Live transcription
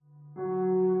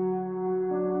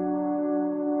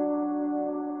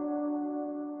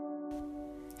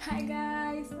Hi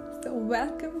guys, so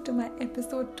welcome to my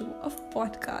episode 2 of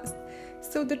podcast.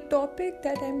 So the topic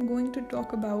that I'm going to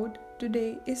talk about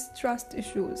today is trust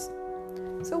issues.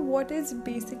 So what is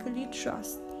basically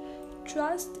trust?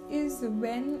 Trust is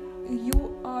when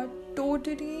you are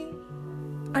totally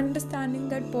understanding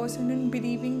that person and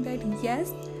believing that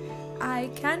yes,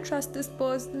 I can trust this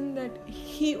person, that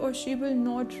he or she will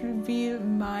not reveal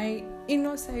my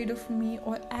inner side of me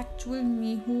or actual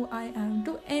me, who I am,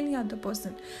 to any other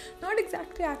person. Not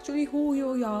exactly actually who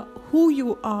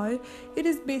you are. It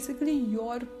is basically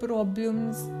your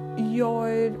problems,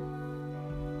 your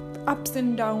ups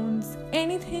and downs,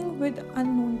 anything with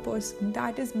unknown person.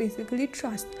 That is basically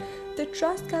trust. The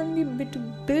trust can be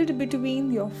built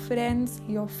between your friends,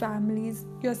 your families,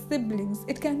 your siblings.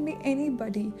 It can be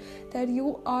anybody that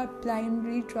you are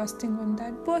blindly trusting on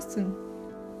that person.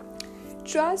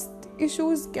 Trust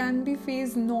issues can be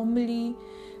faced normally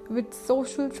with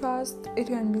social trust. It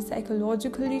can be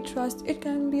psychologically trust. It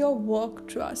can be a work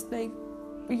trust, like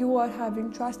you are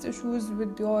having trust issues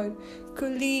with your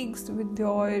colleagues, with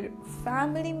your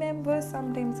family members.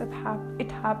 Sometimes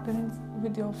it happens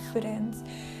with your friends.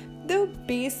 The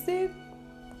basic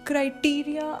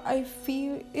criteria I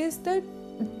feel is that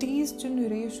these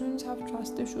generations have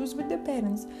trust issues with their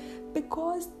parents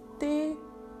because they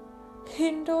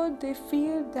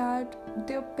feel that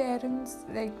their parents,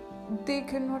 they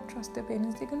cannot trust their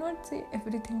parents, they cannot say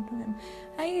everything to them.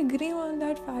 I agree on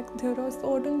that fact. There are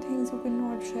certain things you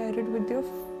cannot share it with your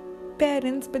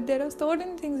parents, but there are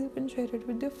certain things you can share it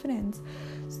with your friends.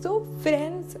 So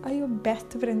friends are your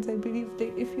best friends. I believe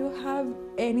that if you have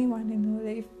anyone in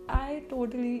your life, I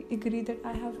totally agree that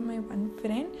I have my one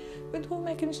friend with whom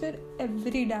I can share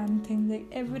every damn thing, like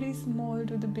every small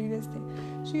to the biggest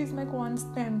thing. She is my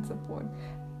constant support.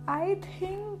 I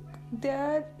think they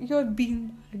are your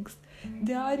beanbags.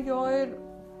 They are your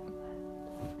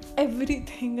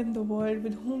everything in the world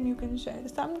with whom you can share.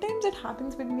 Sometimes it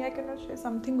happens with me, I cannot share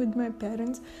something with my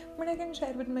parents, but I can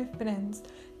share with my friends.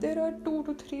 There are 2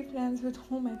 to 3 friends with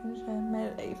whom I can share my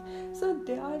life. So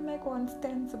they are my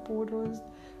constant supporters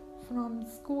from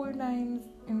school times,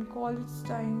 in college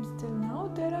times till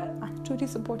now. They are actually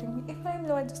supporting me. If I'm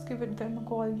low, I just give them a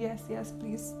call. Yes,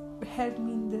 please help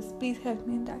me in this, please help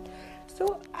me in that.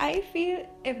 So I feel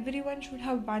everyone should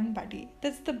have one buddy.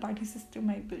 That's the buddy system,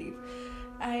 I believe.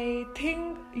 I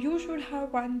think you should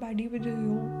have one buddy with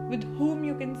whom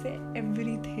you can say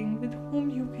everything, with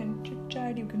whom you can chit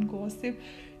chat, you can gossip,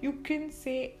 you can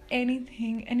say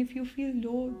anything. And if you feel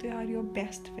low, they are your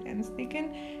best friends. They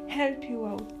can help you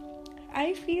out.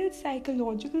 I feel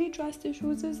psychologically trust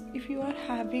issues is if you are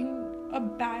having a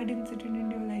bad incident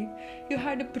in your life, you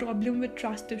had a problem with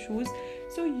trust issues,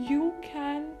 so you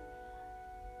can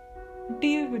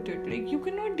deal with it. Like, you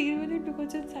cannot deal with it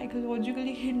because it's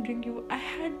psychologically hindering you. I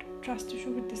had trust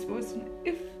issue with this person.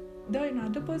 If the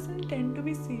another person tend to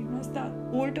be seen as the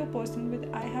older person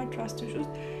with I had trust issues,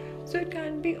 so it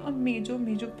can be a major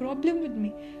problem with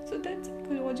me. So that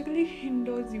psychologically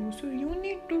hinders you. So you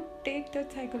need to take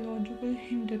that psychological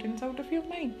hindrance out of your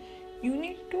mind. You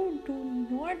need to do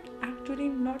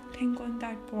not think on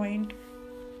that point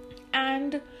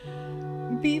and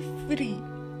be free.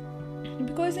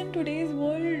 Because in today's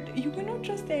world, you cannot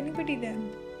trust anybody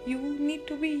then. You need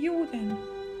to be you then.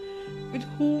 With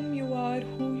whom you are,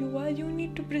 who you are, you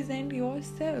need to present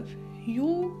yourself.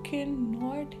 You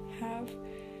cannot have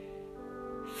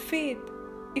faith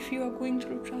if you are going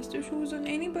through trust issues on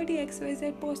anybody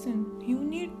XYZ person. You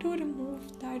need to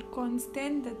remove that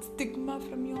that stigma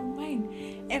from your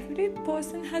mind. Every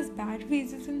person has bad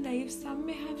phases in life. Some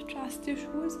may have trust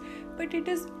issues, but it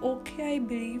is okay, I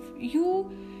believe.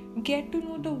 You get to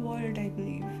know the world, I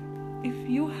believe. If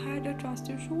you had a trust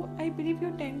issue, I believe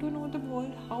you tend to know the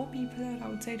world, how people are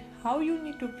outside, how you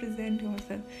need to present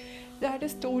yourself. That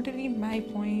is totally my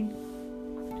point.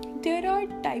 There are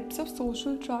types of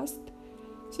social trust.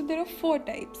 So there are 4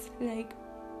 types, like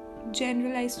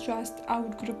generalized trust,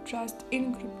 out-group trust,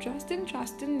 in-group trust, and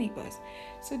trust in neighbors.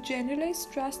 So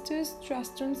generalized trust is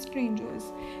trust on strangers.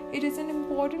 It is an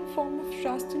important form of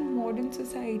trust in modern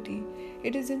society.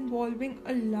 It is involving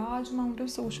a large amount of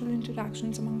social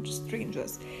interactions among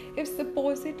strangers. If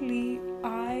supposedly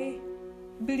I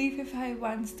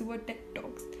once do a TED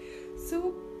Talks,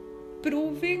 so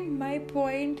proving my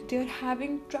point, they're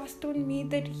having trust on me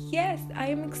that yes, I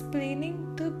am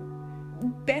explaining the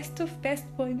best of best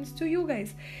points to you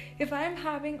guys. If I'm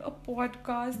having a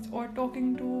podcast or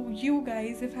talking to you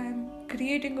guys, if I'm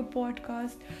creating a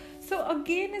podcast, so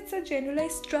again it's a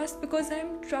generalized trust because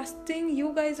I'm trusting,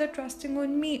 you guys are trusting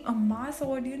on me, a mass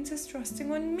audience is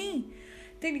trusting on me.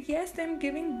 that yes, I'm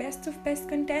giving best of best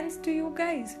contents to you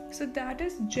guys. So that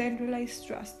is generalized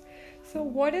trust. So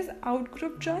what is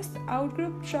outgroup trust?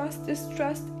 Outgroup trust is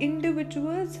trust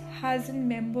individuals has in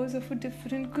members of a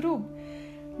different group.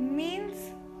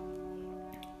 Means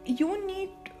you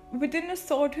need within a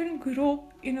certain group,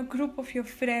 in a group of your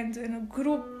friends, in a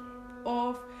group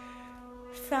of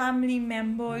family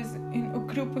members, in a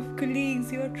group of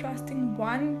colleagues, you are trusting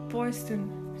one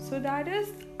person. So that is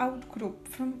outgroup.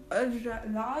 From a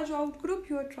large outgroup,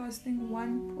 you are trusting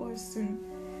one person.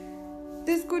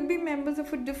 This could be members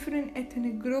of a different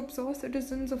ethnic groups or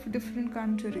citizens of a different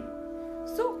country.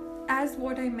 So as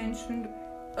what I mentioned,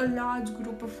 a large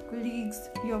group of colleagues,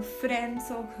 your friend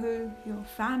circle, your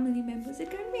family members,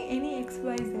 it can be any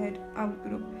XYZ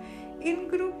outgroup. In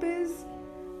group is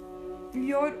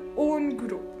your own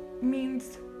group.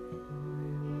 Means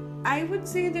I would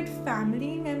say that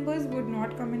family members would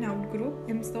not come in out group.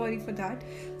 I'm sorry for that.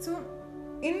 So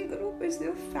in group is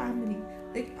your family,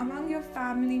 like among your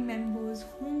family members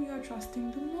whom you are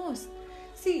trusting the most.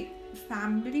 See,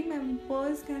 family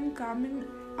members can come in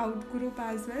out group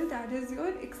as well. That is your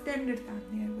extended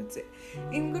family, I would say.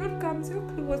 In group comes your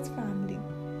close family.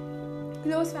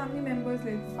 Close family members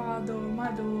like father,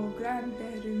 mother,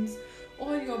 grandparents,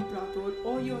 or your brother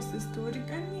or your sister. It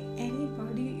can be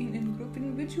anybody in group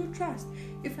in which you trust.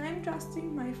 If I'm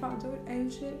trusting my father, I'll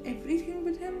share everything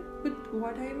with him, with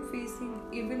what I am facing,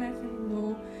 even if I'm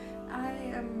low, I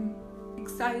am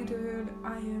excited,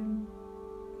 I am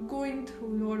going through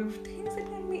a lot of things. It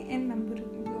can be n number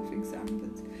of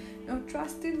examples. Now,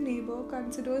 trusted neighbor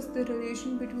considers the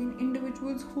relation between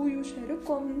individuals who you share a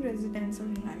common residence or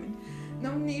environment.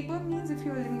 Now, neighbor means if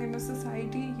you're living in a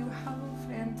society, you have a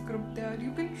friends group there,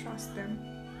 you can trust them.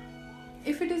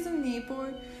 If it is a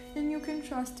neighbor, then you can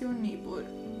trust your neighbor.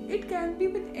 It can be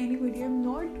with anybody. I'm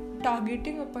not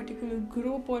targeting a particular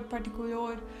group or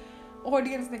particular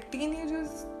audience like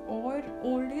teenagers or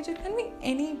old age. It can be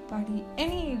anybody,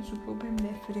 any age group I'm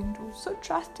referring to. So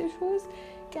trust issues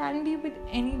can be with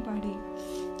anybody,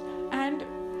 and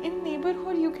in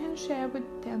neighborhood you can share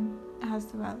with them as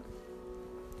well.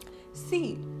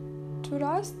 See,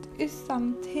 trust is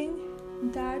something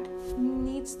that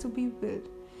needs to be built.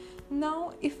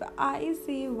 Now, if I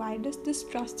say why does this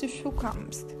trust issue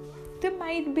comes, there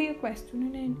might be a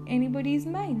question in anybody's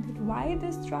mind that why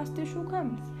this trust issue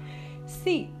comes.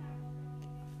 See,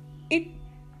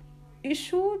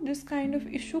 this kind of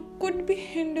issue could be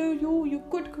hinder you. You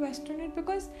could question it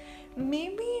because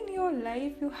maybe in your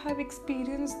life you have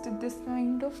experienced this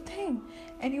kind of thing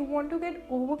and you want to get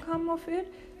overcome of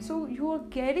it. So you are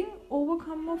getting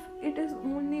overcome of it is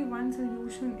only one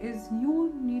solution, is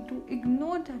you need to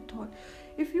ignore that thought.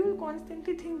 If you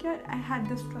constantly think, yeah, I had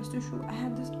this trust issue, I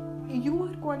had this, you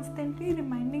are constantly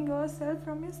reminding yourself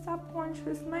from your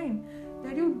subconscious mind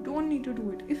that you don't need to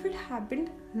do it. If it happened,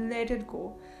 let it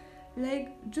go.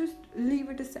 Like, just leave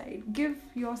it aside. Give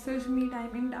yourself me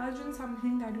time. Indulge in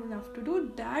something that you love to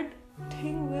do. That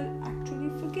thing will actually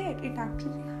forget. It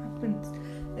actually happens.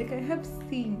 Like, I have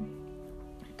seen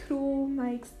through my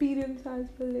experience as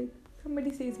well. Like,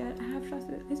 somebody says, yeah, I have trust.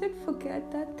 I said,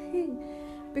 forget that thing.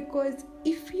 Because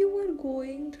if you are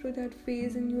going through that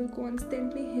phase and you will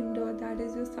constantly hinder, that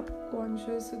is your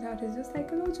subconscious. So that is your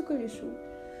psychological issue.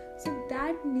 So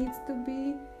that needs to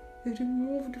be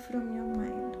removed from your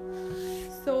mind.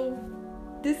 So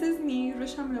this is me,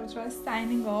 Risha Malhotra,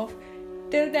 signing off.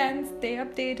 Till then, stay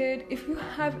updated. If you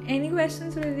have any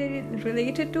questions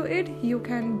related to it, you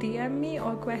can DM me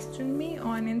or question me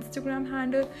on Instagram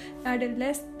handle at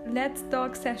Let's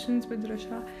Talk Sessions with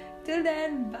Risha. Till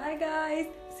then, bye guys.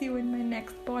 See you in my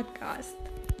next podcast.